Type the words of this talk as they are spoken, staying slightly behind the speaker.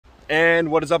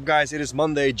And what is up, guys? It is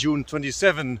Monday, June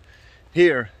 27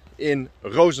 here in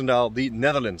Roosendaal, the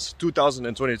Netherlands,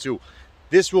 2022.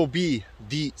 This will be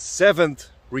the 7th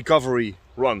recovery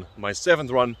run, my 7th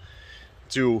run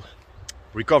to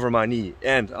recover my knee.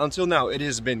 And until now it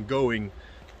has been going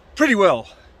pretty well.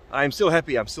 I'm still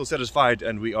happy, I'm still satisfied,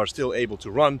 and we are still able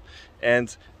to run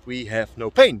and we have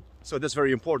no pain. So that's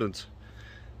very important.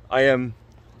 I am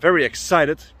very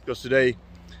excited because today,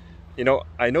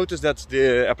 I noticed that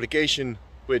the application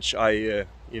which I,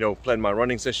 plan my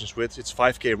running sessions with, it's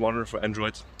 5K Runner for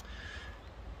Android.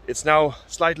 It's now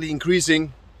slightly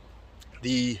increasing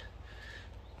the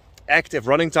active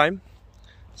running time.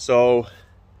 So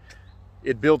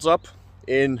it builds up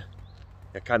in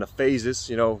kind of phases.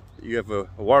 You have a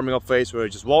warming up phase where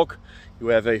you just walk. You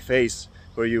have a phase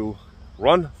where you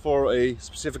run for a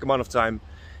specific amount of time.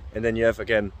 And then you have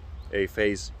again a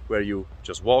phase where you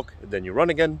just walk, and then you run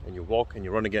again, and you walk, and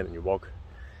you run again, and you walk.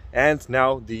 And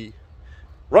now the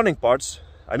running parts,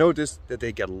 I noticed that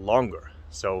they get longer,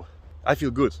 so I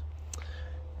feel good.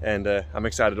 And I'm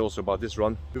excited also about this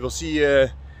run. We will see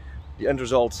the end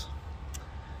result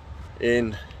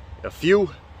in a few.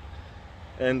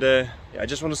 And I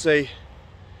just want to say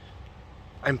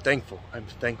I'm thankful, I'm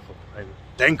happy,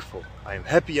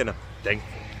 and I'm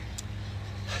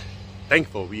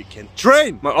thankful we can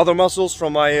train my other muscles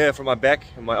from my back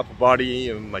and my upper body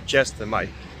and my chest and my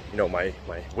my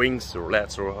wings or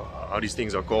lats or how these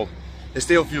things are called. They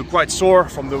still feel quite sore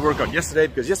from the workout yesterday,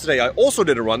 because yesterday I also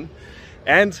did a run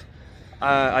and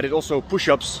I did also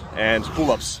push-ups and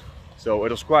pull-ups. So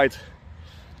it was quite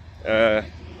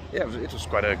it was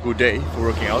quite a good day for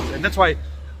working out, and that's why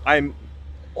I'm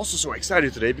also so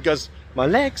excited today, because my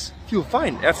legs feel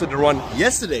fine after the run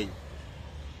yesterday.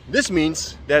 This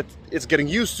means that it's getting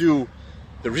used to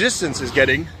the resistance it's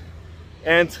getting,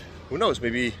 and who knows,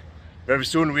 maybe very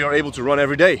soon we are able to run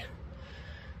every day.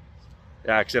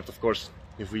 Yeah, except of course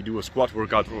if we do a squat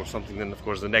workout or something, then of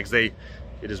course the next day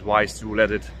it is wise to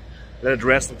let it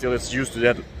rest until it's used to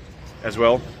that as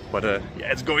well. But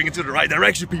yeah, it's going into the right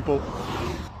direction, people.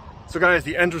 So guys,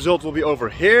 the end result will be over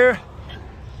here,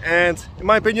 and in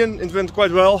my opinion it went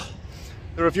quite well.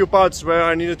 There are a few parts where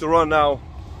I needed to run now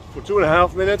for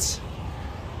 2.5 minutes.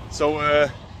 So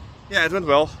yeah, it went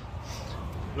well.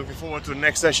 Looking forward to the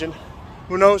next session.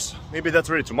 Who knows, maybe that's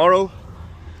already tomorrow.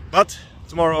 But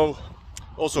tomorrow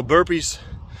also burpees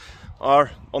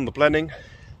are on the planning,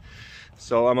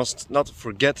 so I must not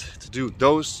forget to do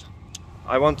those.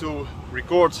 I want to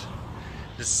record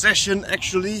the session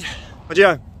actually, but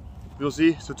yeah, we'll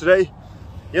see. So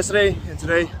yesterday and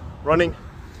today running,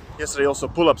 yesterday also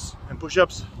pull-ups and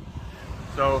push-ups.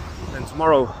 So then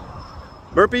tomorrow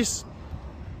burpees,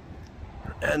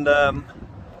 and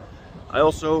I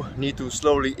also need to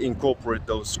slowly incorporate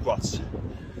those squats.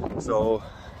 So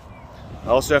I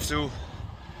also have to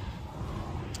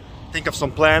think of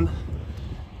some plan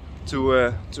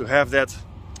to have that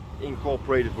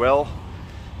incorporated well,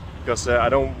 because I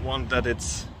don't want that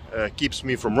it keeps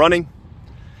me from running.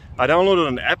 I downloaded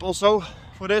an app also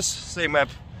for this, same app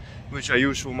which I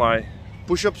use for my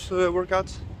push-ups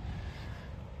workouts.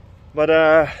 But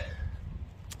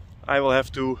I will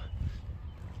have to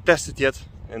test it yet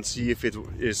and see if it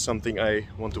is something I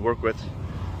want to work with.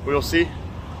 We'll see.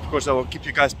 Of course I will keep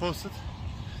you guys posted.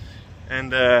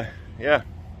 And yeah,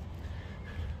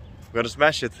 we're gonna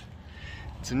smash it.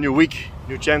 It's a new week,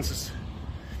 new chances,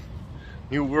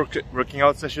 new working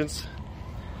out sessions.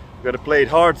 We gotta play it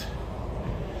hard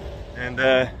and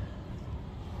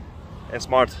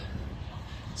smart.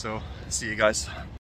 So see you guys.